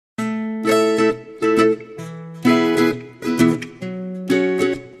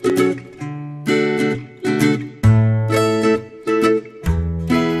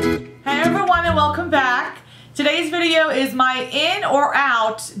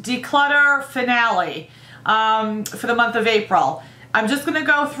declutter finale for the month of April. I'm just going to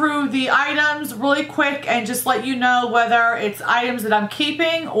go through the items really quick and just let you know whether it's items that I'm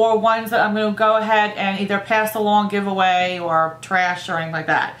keeping or ones that I'm going to go ahead and either pass along, give away, or trash or anything like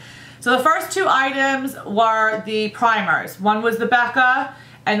that. So the first two items were the primers. One was the Becca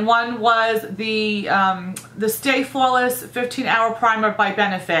and one was the Stay Flawless 15-Hour Primer by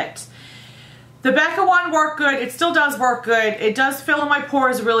Benefit. The Becca one worked good. It still does work good. It does fill in my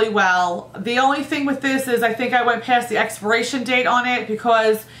pores really well. The only thing with this is I think I went past the expiration date on it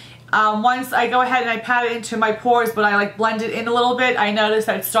because once I go ahead and I pat it into my pores, but I like blend it in a little bit, I notice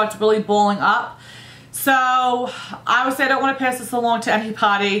that it starts really balling up. So I would say I don't want to pass this along to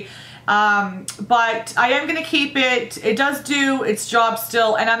anybody. But I am going to keep it. It does do its job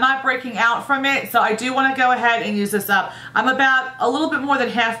still, and I'm not breaking out from it, so I do want to go ahead and use this up. I'm about a little bit more than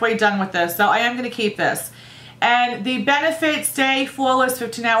halfway done with this, so I am going to keep this. And the Benefit Stay Flawless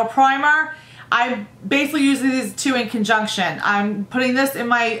 15-Hour Primer, I'm basically using these two in conjunction. I'm putting this in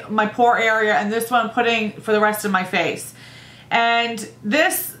my pore area, and this one I'm putting for the rest of my face. And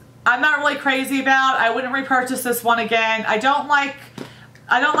this, I'm not really crazy about. I wouldn't repurchase this one again. I don't like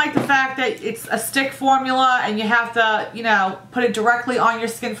the fact that it's a stick formula and you have to, you know, put it directly on your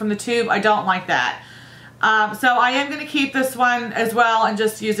skin from the tube. I don't like that. So I am going to keep this one as well and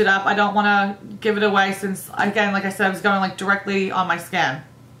just use it up. I don't want to give it away since, again, like I said, I was going like directly on my skin.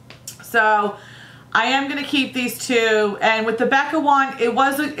 So I am going to keep these two. And with the Becca one,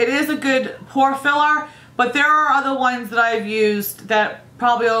 it is a good pore filler, but there are other ones that I've used that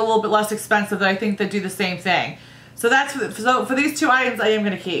probably are a little bit less expensive that I think that do the same thing. So for these two items, I am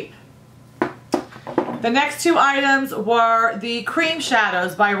going to keep. The next two items were the cream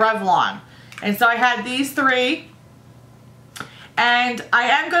shadows by Revlon. And so I had these three. And I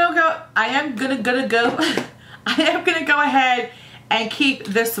am going to go ahead and keep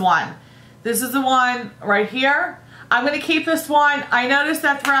this one. This is the one right here. I'm going to keep this one. I noticed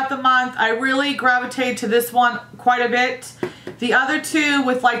that throughout the month, I really gravitated to this one quite a bit. The other two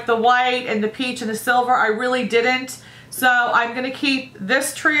with like the white and the peach and the silver, I really didn't. So I'm going to keep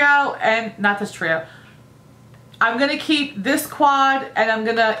this trio and, not this trio. I'm going to keep this quad and I'm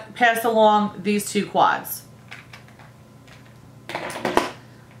going to pass along these two quads. I'm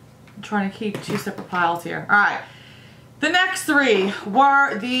trying to keep two separate piles here. Alright. The next three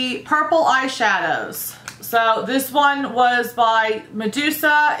were the purple eyeshadows. So this one was by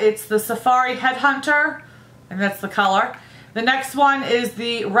Medusa. It's the Safari Headhunter, and that's the color. The next one is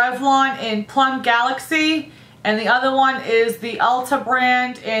the Revlon in Plum Galaxy, and the other one is the Ulta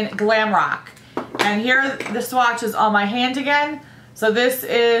brand in Glam Rock. And here the swatch is on my hand again. So this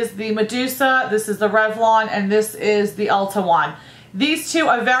is the Medusa, this is the Revlon, and this is the Ulta one. These two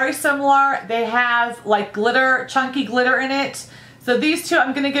are very similar. They have like glitter, chunky glitter in it. So these two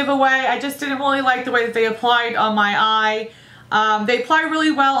I'm going to give away. I just didn't really like the way that they applied on my eye. They apply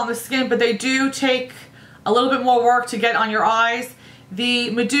really well on the skin, but they do take a little bit more work to get on your eyes.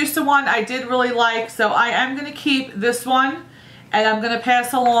 The Medusa one I did really like, so I am going to keep this one, and I'm going to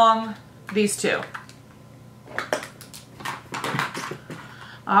pass along these two.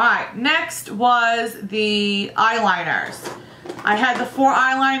 Alright, next was the eyeliners. I had the 4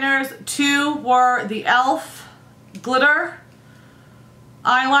 eyeliners. 2 were the e.l.f. glitter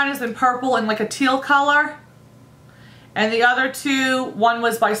eyeliners in purple and like a teal color. And the other 2, one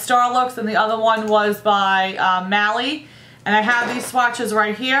was by Starlooks and the other one was by Mally. And I have these swatches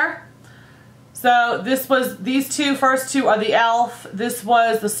right here. So these first two are the e.l.f. This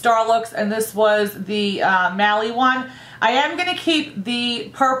was the Starlooks and this was the Mally one. I am going to keep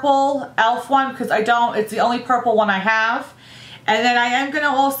the purple e.l.f. one because it's the only purple one I have. And then I am going to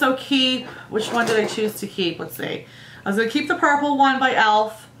also keep, which one did I choose to keep? Let's see. I was going to keep the purple one by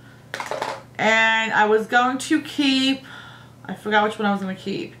e.l.f. And I was going to keep, I forgot which one I was going to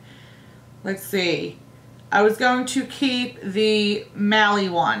keep. Let's see. I was going to keep the Mally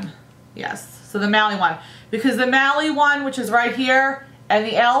one. Yes, so the Mally one. Because the Mally one, which is right here, and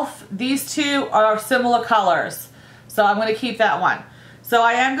the e.l.f., these two are similar colors. So I'm going to keep that one. So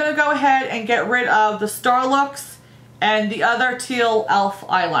I am going to go ahead and get rid of the Starlooks and the other teal e.l.f.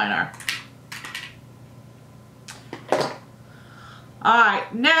 eyeliner.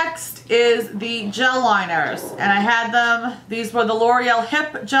 Alright, next is the gel liners. And I had them, these were the L'Oreal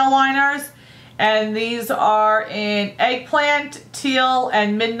Hip gel liners. And these are in eggplant, teal,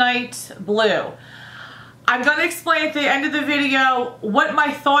 and midnight blue. I'm going to explain at the end of the video what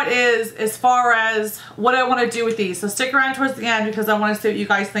my thought is as far as what I want to do with these. So stick around towards the end because I want to see what you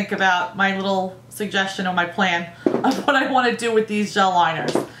guys think about my little suggestion or my plan of what I want to do with these gel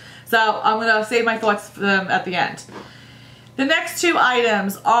liners. So I'm going to save my thoughts for them at the end. The next two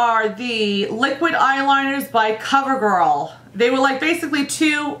items are the liquid eyeliners by CoverGirl. They were like basically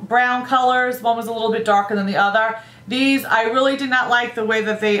two brown colors. One was a little bit darker than the other. These, I really did not like the way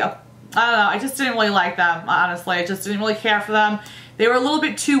that they, I don't know, I just didn't really like them, honestly. I just didn't really care for them. They were a little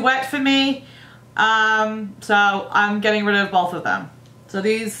bit too wet for me. So I'm getting rid of both of them. So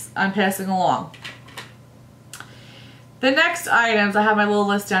these I'm passing along. The next items, I have my little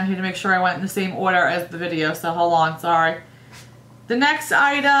list down here to make sure I went in the same order as the video, so hold on, sorry. The next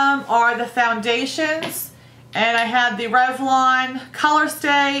item are the foundations, and I had the Revlon Color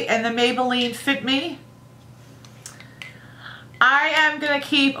Stay and the Maybelline Fit Me. I am going to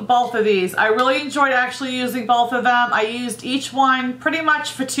keep both of these. I really enjoyed actually using both of them. I used each one pretty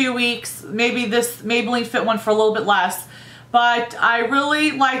much for 2 weeks, maybe this Maybelline Fit one for a little bit less, but I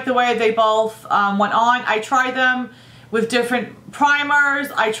really like the way they both went on. I tried them with different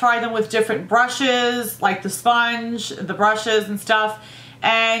primers. I tried them with different brushes, like the sponge, the brushes and stuff.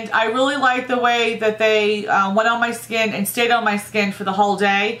 And I really like the way that they went on my skin and stayed on my skin for the whole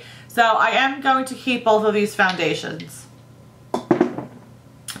day. So I am going to keep both of these foundations.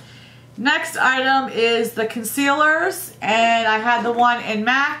 Next item is the concealers. And I had the one in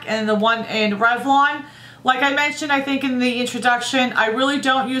MAC and the one in Revlon. Like I mentioned, I think in the introduction, I really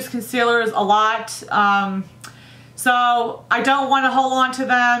don't use concealers a lot. So I don't want to hold on to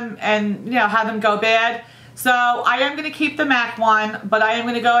them and, you know, have them go bad. So I am going to keep the MAC one, but I am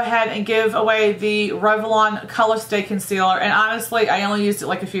going to go ahead and give away the Revlon Color Stay Concealer. And honestly, I only used it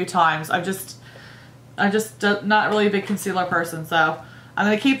like a few times. I'm just not really a big concealer person. So I'm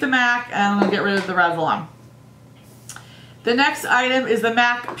going to keep the MAC and I'm going to get rid of the Revlon. The next item is the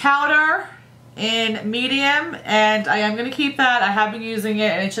MAC powder in medium, and I am going to keep that. I have been using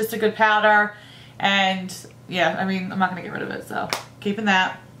it and it's just a good powder. And yeah, I mean, I'm not going to get rid of it, so keeping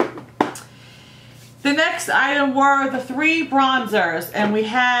that. The next item were the 3 bronzers, and we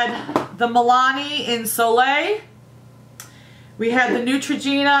had the Milani in Soleil. We had the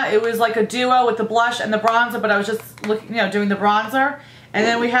Neutrogena. It was like a duo with the blush and the bronzer, but I was just looking, you know, doing the bronzer. And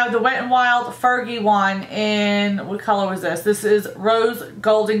then we have the Wet n Wild Fergie one in, what color was this? This is Rose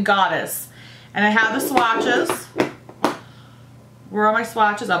Golden Goddess. And I have the swatches. Where are my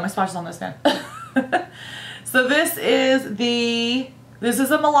swatches? Oh, my swatches on this pen. So this is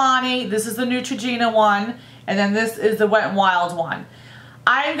a Milani, this is the Neutrogena one, and then this is the Wet n Wild one.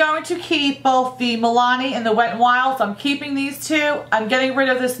 I am going to keep both the Milani and the Wet n Wild, so I'm keeping these two. I'm getting rid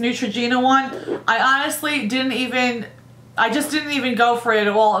of this Neutrogena one. I honestly just didn't even go for it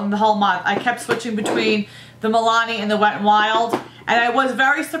at all in the whole month. I kept switching between the Milani and the Wet n Wild, and I was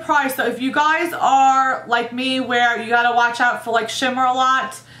very surprised. So if you guys are like me where you gotta watch out for like shimmer a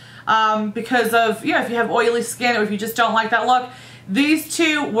lot, because of, you know, if you have oily skin or if you just don't like that look, these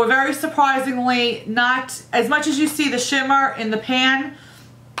two were very surprisingly not as much as you see the shimmer in the pan.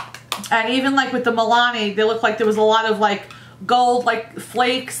 And even like with the Milani, they look like there was a lot of like gold, like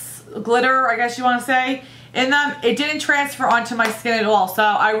flakes, glitter, I guess you want to say, in them. It didn't transfer onto my skin at all. So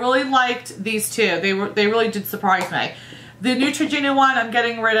I really liked these two. They really did surprise me. The Neutrogena one I'm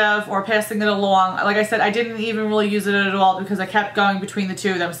getting rid of or passing it along. Like I said, I didn't even really use it at all because I kept going between the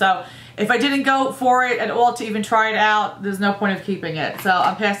two of them. So if I didn't go for it at all to even try it out, there's no point of keeping it. So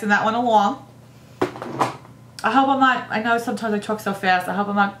I'm passing that one along. I hope I'm not, I know sometimes I talk so fast. I hope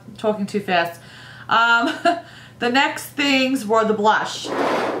I'm not talking too fast. The next things were the blush.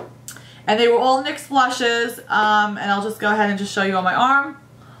 And they were all NYX blushes. And I'll just go ahead and just show you on my arm.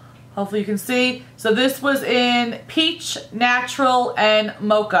 Hopefully you can see. So this was in Peach, Natural, and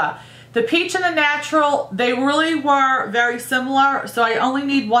Mocha. The Peach and the Natural, they really were very similar, so I only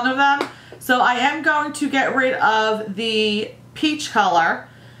need one of them. So I am going to get rid of the Peach color,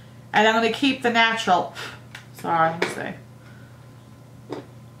 and I'm going to keep the Natural. Sorry, let me see.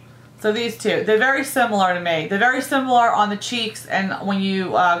 So these two, they're very similar to me. They're very similar on the cheeks and when you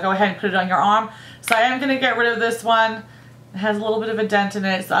go ahead and put it on your arm. So I am going to get rid of this one. It has a little bit of a dent in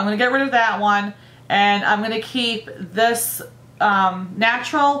it, so I'm going to get rid of that one. And I'm going to keep this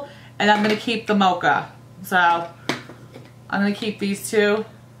Natural, and I'm going to keep the Mocha. So I'm going to keep these two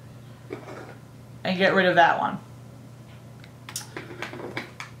and get rid of that one.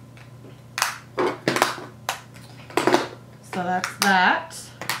 So that's that.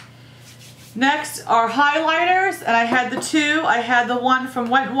 Next are highlighters, and I had the two. I had the one from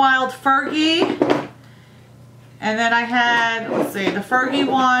Wet n Wild Fergie. And then I had, let's see, the Fergie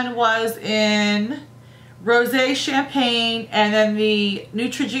one was in Rosé Champagne, and then the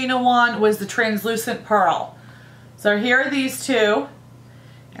Neutrogena one was the Translucent Pearl. So here are these two,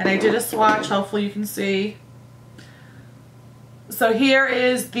 and I did a swatch, hopefully you can see. So here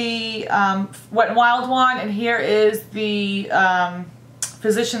is the Wet n Wild one, and here is the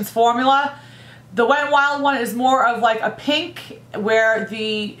Physicians Formula. The Wet n Wild one is more of like a pink, where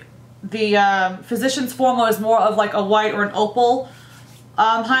the Physicians Formula is more of like a white or an opal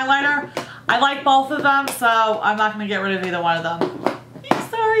highlighter. I like both of them, so I'm not going to get rid of either one of them.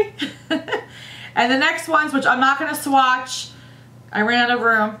 Sorry. And the next ones, which I'm not going to swatch, I ran out of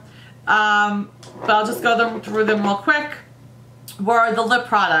room, but I'll just go through them real quick, were the lip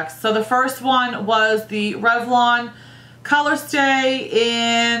products. So the first one was the Revlon Color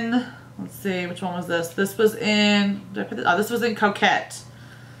Stay in, let's see, which one was this? This was in, this was in Coquette.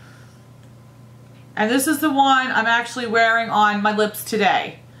 And this is the one I'm actually wearing on my lips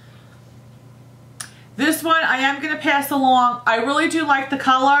today. This one I am going to pass along. I really do like the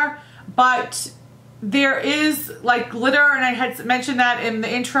color, but there is like glitter, and I had mentioned that in the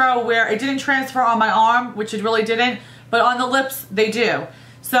intro, where it didn't transfer on my arm, which it really didn't, but on the lips they do.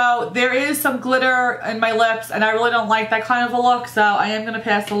 So there is some glitter in my lips, and I really don't like that kind of a look, so I am going to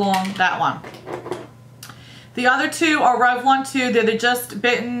pass along that one. The other two are Revlon too. They're the Just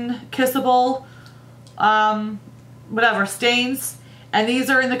Bitten Kissable whatever stains, and these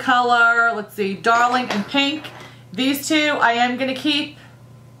are in the color, let's see, Darling and Pink. These two I am going to keep,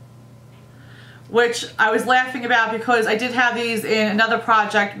 which I was laughing about because I did have these in another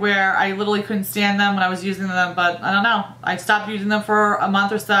project where I literally couldn't stand them when I was using them, but I don't know. I stopped using them for a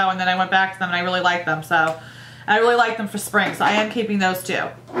month or so, and then I went back to them and I really like them. So I really like them for spring, so I am keeping those two.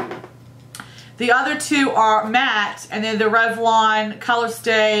 The other two are matte, and they're the Revlon Color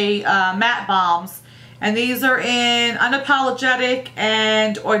Stay matte balms. And these are in Unapologetic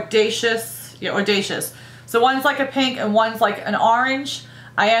and Audacious. Yeah, Audacious. So one's like a pink and one's like an orange.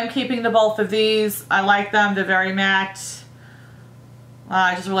 I am keeping the both of these. I like them. They're very matte.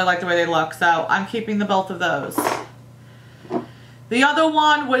 I just really like the way they look. So I'm keeping the both of those. The other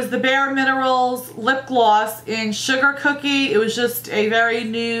one was the Bare Minerals Lip Gloss in Sugar Cookie. It was just a very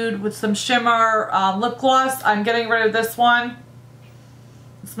nude with some shimmer lip gloss. I'm getting rid of this one.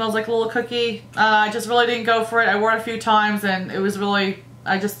 It smells like a little cookie. I just really didn't go for it. I wore it a few times and it was really,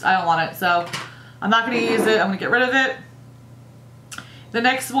 I don't want it. So I'm not going to use it. I'm going to get rid of it. The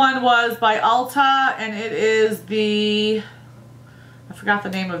next one was by Ulta, and it is the, I forgot the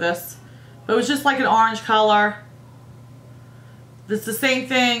name of this, but it was just like an orange color. It's the same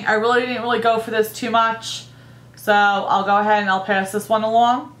thing. I really didn't really go for this too much, so I'll go ahead and I'll pass this one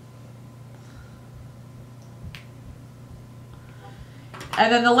along. And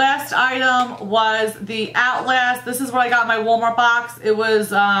then the last item was the Outlast. This is what I got in my Walmart box. It was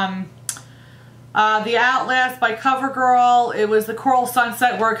the Outlast by CoverGirl. It was the Coral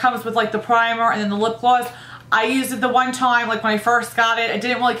Sunset, where it comes with like the primer and then the lip gloss. I used it the one time, like when I first got it. I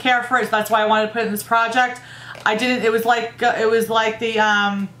didn't really care for it, so that's why I wanted to put it in this project. I didn't. It was like the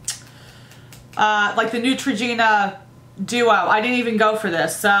Neutrogena Duo. I didn't even go for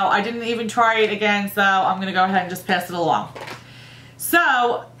this, so I didn't even try it again. So I'm gonna go ahead and just pass it along.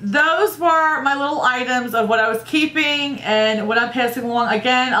 So those were my little items of what I was keeping and what I'm passing along.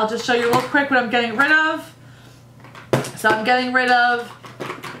 Again, I'll just show you real quick what I'm getting rid of. So I'm getting rid of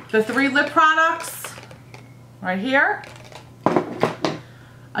the 3 lip products right here.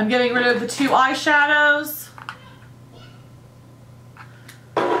 I'm getting rid of the 2 eyeshadows,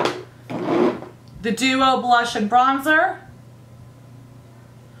 the Duo blush and bronzer,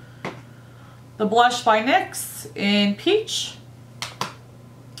 the blush by NYX in Peach,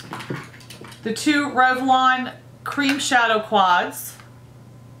 the 2 Revlon cream shadow quads,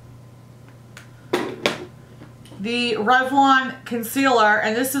 the Revlon concealer,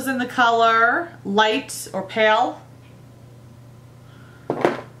 and this is in the color light or pale,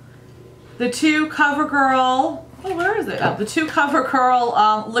 the 2 CoverGirl, oh, where is it? Oh, the 2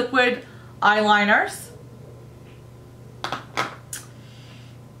 CoverGirl liquid eyeliners.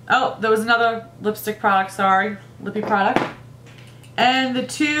 Oh, there was another lipstick product, sorry, lippy product. And the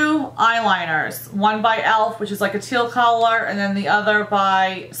 2 eyeliners, one by e.l.f., which is like a teal color, and then the other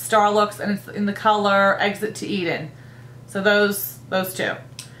by Starlooks, and it's in the color Exit to Eden. So those 2.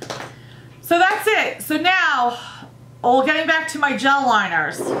 So that's it. So now, getting back to my gel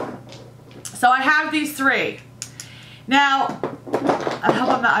liners. So I have these 3. Now,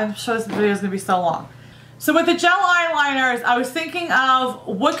 I'm sure this video is going to be so long. So with the gel eyeliners, I was thinking of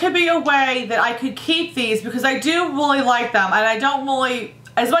what could be a way that I could keep these, because I do really like them, and I don't really,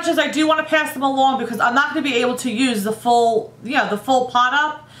 as much as I do want to pass them along, because I'm not going to be able to use the full, the full pot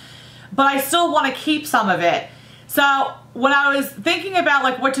up, but I still want to keep some of it. So when I was thinking about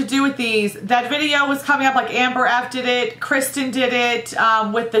like what to do with these, that video was coming up, like Amber F did it, Kristen did it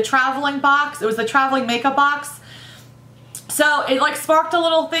with the traveling box. It was the traveling makeup box. So it like sparked a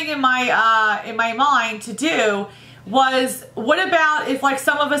little thing in my mind to do was, what about if like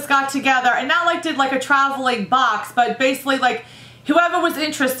some of us got together and not like did like a traveling box, but basically like whoever was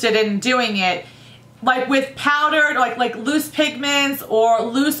interested in doing it, like with powdered, like loose pigments or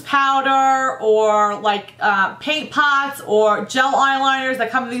loose powder or like paint pots or gel eyeliners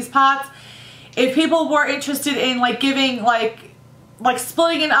that come in these pots. If people were interested in like giving like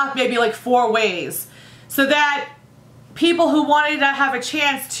splitting it up maybe like 4 ways, so that people who wanted to have a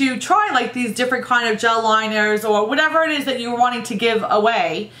chance to try like these different kind of gel liners or whatever it is that you're wanting to give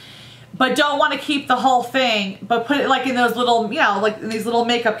away, but don't want to keep the whole thing, but put it like in those little, you know, like in these little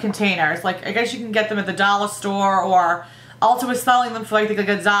makeup containers. Like I guess you can get them at the dollar store, or Ulta was selling them for like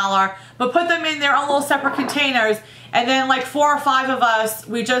 $1, but put them in their own little separate containers, and then like 4 or 5 of us,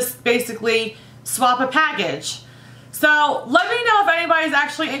 we just basically swap a package. So let me know if anybody's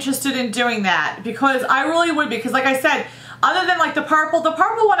actually interested in doing that, because I really would be, because like I said, other than like the purple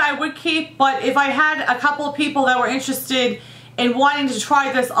one I would keep, but if I had a couple of people that were interested in wanting to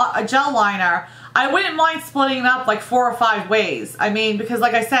try this gel liner, I wouldn't mind splitting it up like 4 or 5 ways. I mean, because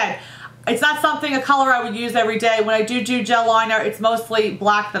like I said, it's not something, a color I would use every day. When I do gel liner, it's mostly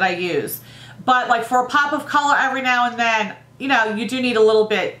black that I use. But like for a pop of color every now and then, you know, you do need a little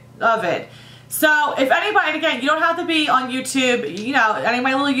bit of it. So if anybody, and again, you don't have to be on YouTube, you know, any of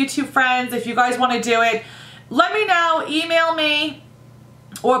my little YouTube friends, if you guys want to do it, let me know, email me,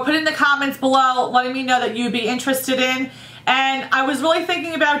 or put in the comments below letting me know that you'd be interested in. And I was really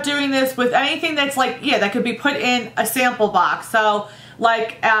thinking about doing this with anything that's like, yeah, that could be put in a sample box. So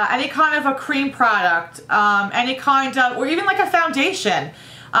like any kind of a cream product, any kind of, or even like a foundation.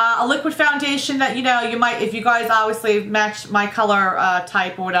 A liquid foundation that, you know, you might, if you guys obviously match my color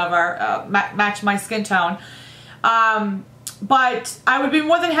type or whatever, match my skin tone. But I would be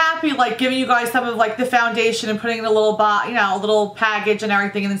more than happy like giving you guys some of like the foundation and putting in a little, you know, a little package and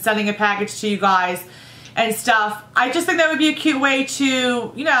everything, and then sending a package to you guys and stuff. I just think that would be a cute way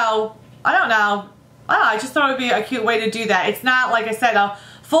to, you know, I don't know, I just thought it would be a cute way to do that. It's not, like I said, a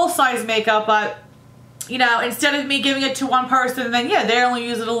full-size makeup, but you know, instead of me giving it to one person and then, yeah, they only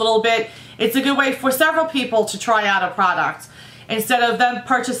use it a little bit, it's a good way for several people to try out a product instead of them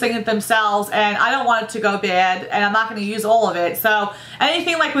purchasing it themselves. And I don't want it to go bad, and I'm not going to use all of it. So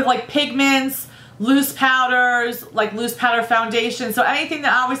anything like with like pigments, loose powders, like loose powder foundation, so anything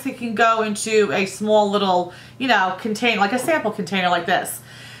that obviously can go into a small little, you know, container, like a sample container like this.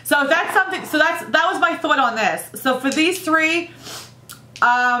 So if that's something, so that was my thought on this. So for these 3,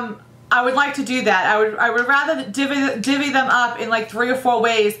 I would like to do that. I would rather divvy them up in like 3 or 4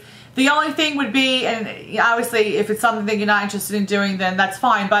 ways. The only thing would be, and obviously if it's something that you're not interested in doing, then that's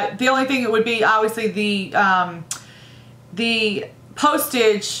fine. But the only thing it would be, obviously the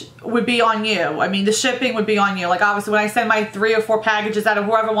postage would be on you. I mean, the shipping would be on you. Like obviously when I send my 3 or 4 packages out of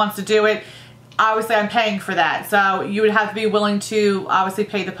whoever wants to do it, obviously I'm paying for that. So you would have to be willing to obviously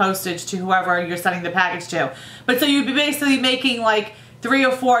pay the postage to whoever you're sending the package to. But so you'd be basically making like 3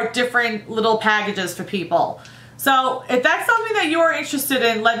 or 4 different little packages for people. So if that's something that you're interested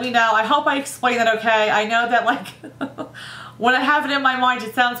in, let me know. I hope I explained that okay. I know that like when I have it in my mind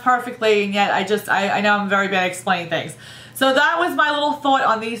it sounds perfectly, and yet I know I'm very bad at explaining things. So that was my little thought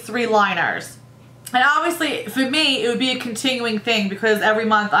on these 3 liners. And obviously for me it would be a continuing thing, because every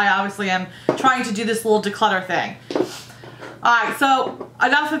month I obviously am trying to do this little declutter thing. Alright, so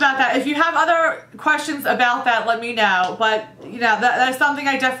enough about that. If you have other questions about that, let me know. But, you know, that's something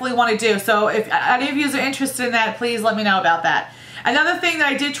I definitely want to do. So if any of you are interested in that, please let me know about that. Another thing that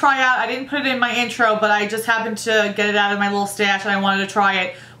I did try out, I didn't put it in my intro, but I just happened to get it out of my little stash and I wanted to try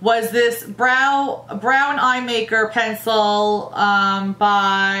it, was this brown eye maker pencil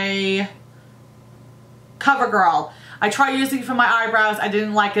by CoverGirl. I tried using it for my eyebrows. I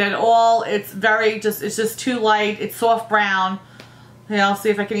didn't like it at all. It's it's just too light. It's soft brown. Yeah, I'll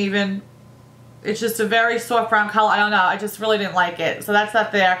see if I can even, it's just a very soft brown color. I don't know. I just really didn't like it. So that's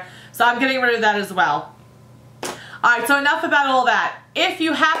not there. So I'm getting rid of that as well. Alright, so enough about all that. If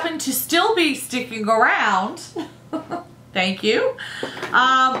you happen to still be sticking around, thank you.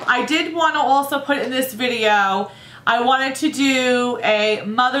 I did want to also put in this video, I wanted to do a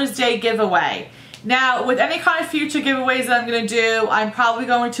Mother's Day giveaway. Now, with any kind of future giveaways that I'm going to do, I'm probably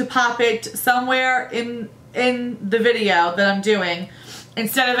going to pop it somewhere in the video that I'm doing,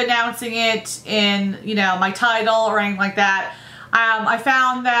 instead of announcing it in, you know, my title or anything like that. I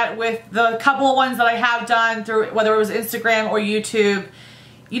found that with the couple of ones that I have done through, whether it was Instagram or YouTube,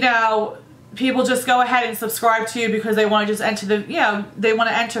 you know, people just go ahead and subscribe to you because they want to just enter the, you know, they want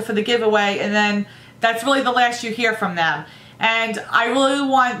to enter for the giveaway, and then that's really the last you hear from them. And I really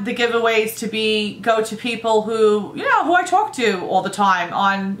want the giveaways to go to people who, you know, who I talk to all the time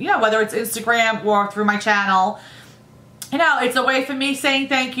on, you know, whether it's Instagram or through my channel. You know, it's a way for me saying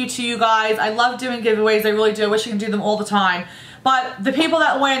thank you to you guys. I love doing giveaways. I really do. I wish I could do them all the time. But the people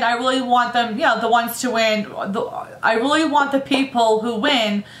that win, I really want them, you know, the ones to win. I really want the people who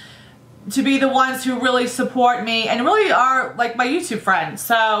win to be the ones who really support me and really are like my YouTube friends.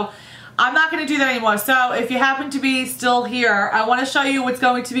 So I'm not going to do that anymore. So if you happen to be still here, I want to show you what's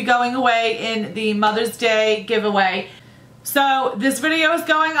going to be going away in the Mother's Day giveaway. So this video is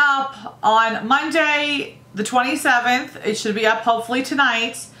going up on Monday the 27th. It should be up hopefully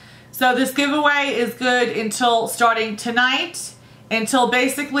tonight. So this giveaway is good until starting tonight until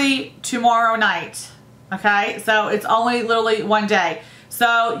basically tomorrow night. Okay, so it's only literally one day.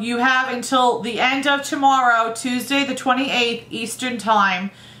 So you have until the end of tomorrow, Tuesday the 28th Eastern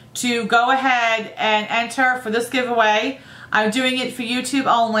Time, to go ahead and enter for this giveaway. I'm doing it for YouTube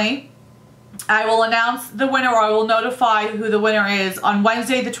only. I will announce the winner, or I will notify who the winner is on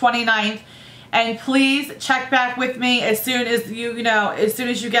Wednesday the 29th. And please check back with me as soon as as soon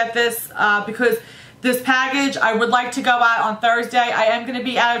as you get this, because this package, I would like to go out on Thursday. I am going to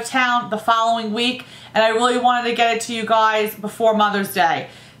be out of town the following week, and I really wanted to get it to you guys before Mother's Day.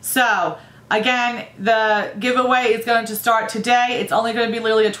 So, again, the giveaway is going to start today. It's only going to be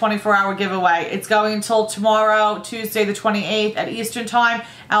literally a 24-hour giveaway. It's going until tomorrow, Tuesday the 28th at Eastern Time.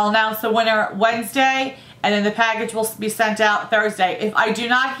 I'll announce the winner Wednesday, and then the package will be sent out Thursday. If I do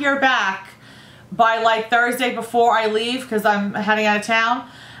not hear back by like Thursday before I leave, because I'm heading out of town,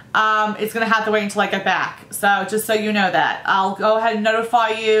 it's going to have to wait until I get back. So just so you know that. I'll go ahead and notify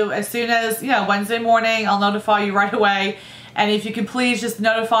you as soon as, Wednesday morning. I'll notify you right away. And if you can please just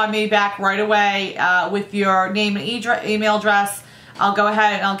notify me back right away with your name and email address, I'll go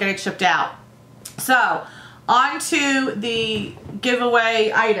ahead and I'll get it shipped out. So, on to the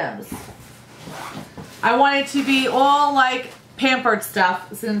giveaway items. I want it to be all like pampered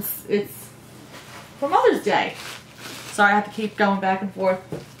stuff since it's for Mother's Day. Sorry, I have to keep going back and forth.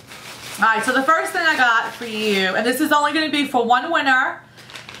 Alright, so the first thing I got for you, and this is only going to be for one winner.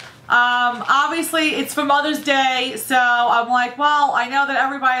 Obviously, it's for Mother's Day, so I'm like, well, I know that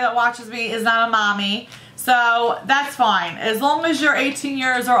everybody that watches me is not a mommy, so that's fine. As long as you're 18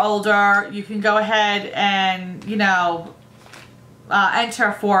 years or older, you can go ahead and,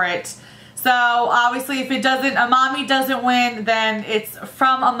 enter for it. So, obviously, if a mommy doesn't win, then it's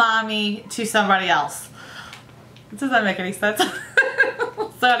from a mommy to somebody else. Does that make any sense?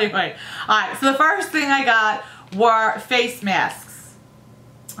 So anyway, alright, so the first thing I got were face masks.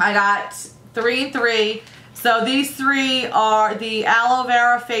 I got 3 and 3. So these 3 are the aloe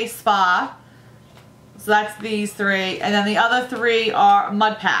vera face spa. So that's these 3. And then the other 3 are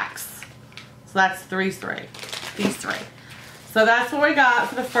mud packs. So that's these 3. So that's what we got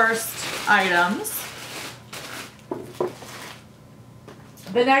for the first items.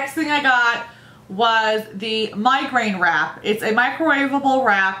 The next thing I got was the migraine wrap. It's a microwavable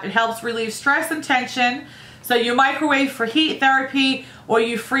wrap. It helps relieve stress and tension. So you microwave for heat therapy or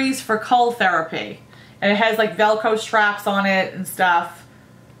you freeze for cold therapy. And it has like Velcro straps on it and stuff.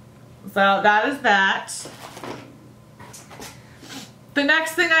 So that is that. The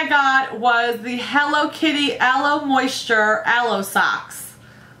next thing I got was the Hello Kitty Aloe Moisture Aloe Socks.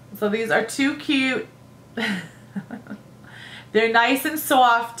 So these are too cute. They're nice and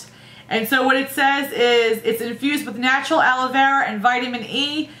soft. And so what it says is it's infused with natural aloe vera and vitamin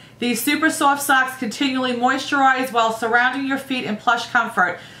E. These super soft socks continually moisturize while surrounding your feet in plush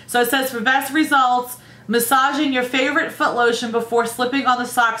comfort. So it says for best results, massaging your favorite foot lotion before slipping on the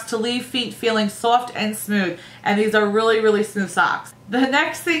socks to leave feet feeling soft and smooth. And these are really, really smooth socks. The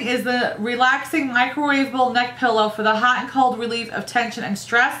next thing is the relaxing microwavable neck pillow for the hot and cold relief of tension and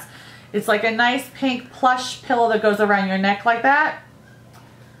stress. It's like a nice pink plush pillow that goes around your neck like that.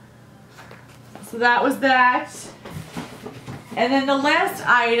 So that was that. And then the last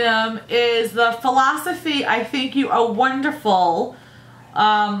item is the Philosophy I Think You Are Wonderful,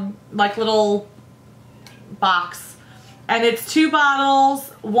 like little box. And it's 2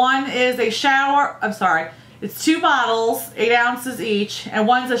 bottles. One is a it's 2 bottles, 8 ounces each. And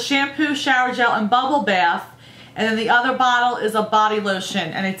one's a shampoo, shower gel, and bubble bath. And then the other bottle is a body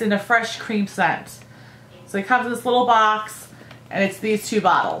lotion, and it's in a fresh cream scent. So it comes in this little box, and it's these 2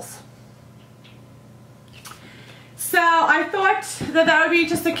 bottles. So I thought that would be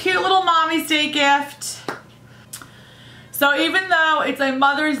just a cute little Mommy's Day gift. So even though it's a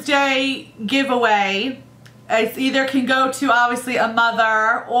Mother's Day giveaway, it either can go to obviously a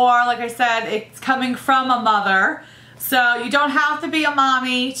mother or, like I said, it's coming from a mother. So you don't have to be a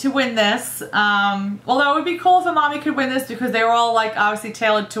mommy to win this. Although it would be cool if a mommy could win this because they were all like obviously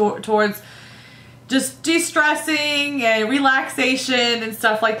tailored towards just de-stressing and relaxation and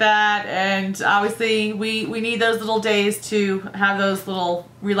stuff like that. And obviously we need those little days to have those little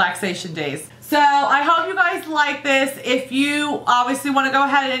relaxation days. So I hope you guys like this. If you obviously want to go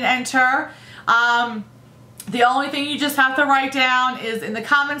ahead and enter, the only thing you just have to write down is in the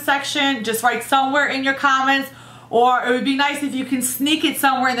comment section. Just write somewhere in your comments, or it would be nice if you can sneak it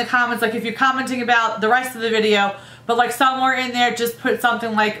somewhere in the comments, like if you're commenting about the rest of the video, but like somewhere in there just put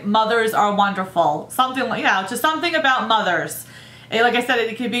something like mothers are wonderful. Something like, you know, just something about mothers. And like I said,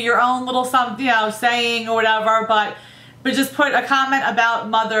 it could be your own little something, you know, saying or whatever, but just put a comment about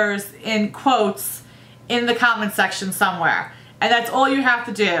mothers in quotes in the comment section somewhere. And that's all you have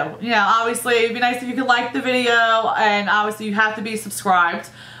to do. You know, obviously it'd be nice if you could like the video, and obviously you have to be subscribed.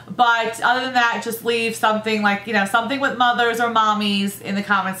 But other than that, just leave something like, you know, something with mothers or mommies in the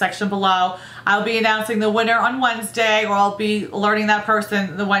comment section below. I'll be announcing the winner on Wednesday, or I'll be alerting that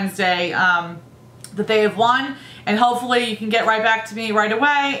person the Wednesday that they have won. And hopefully you can get right back to me right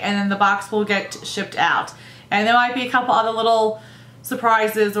away, and then the box will get shipped out. And there might be a couple other little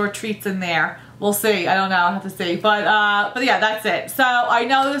surprises or treats in there. We'll see. I don't know. I'll have to see. But yeah, that's it. So I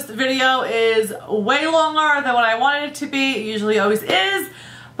know this video is way longer than what I wanted it to be. It usually always is.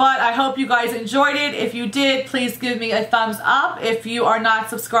 But I hope you guys enjoyed it. If you did, please give me a thumbs up. If you are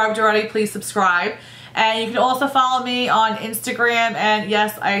not subscribed already, please subscribe. And you can also follow me on Instagram. And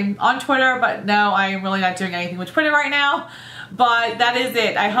yes, I'm on Twitter, but no, I'm really not doing anything with Twitter right now. But that is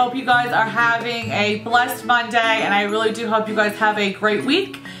it. I hope you guys are having a blessed Monday, and I really do hope you guys have a great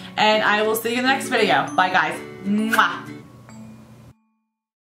week. And I will see you in the next video. Bye, guys. Mwah.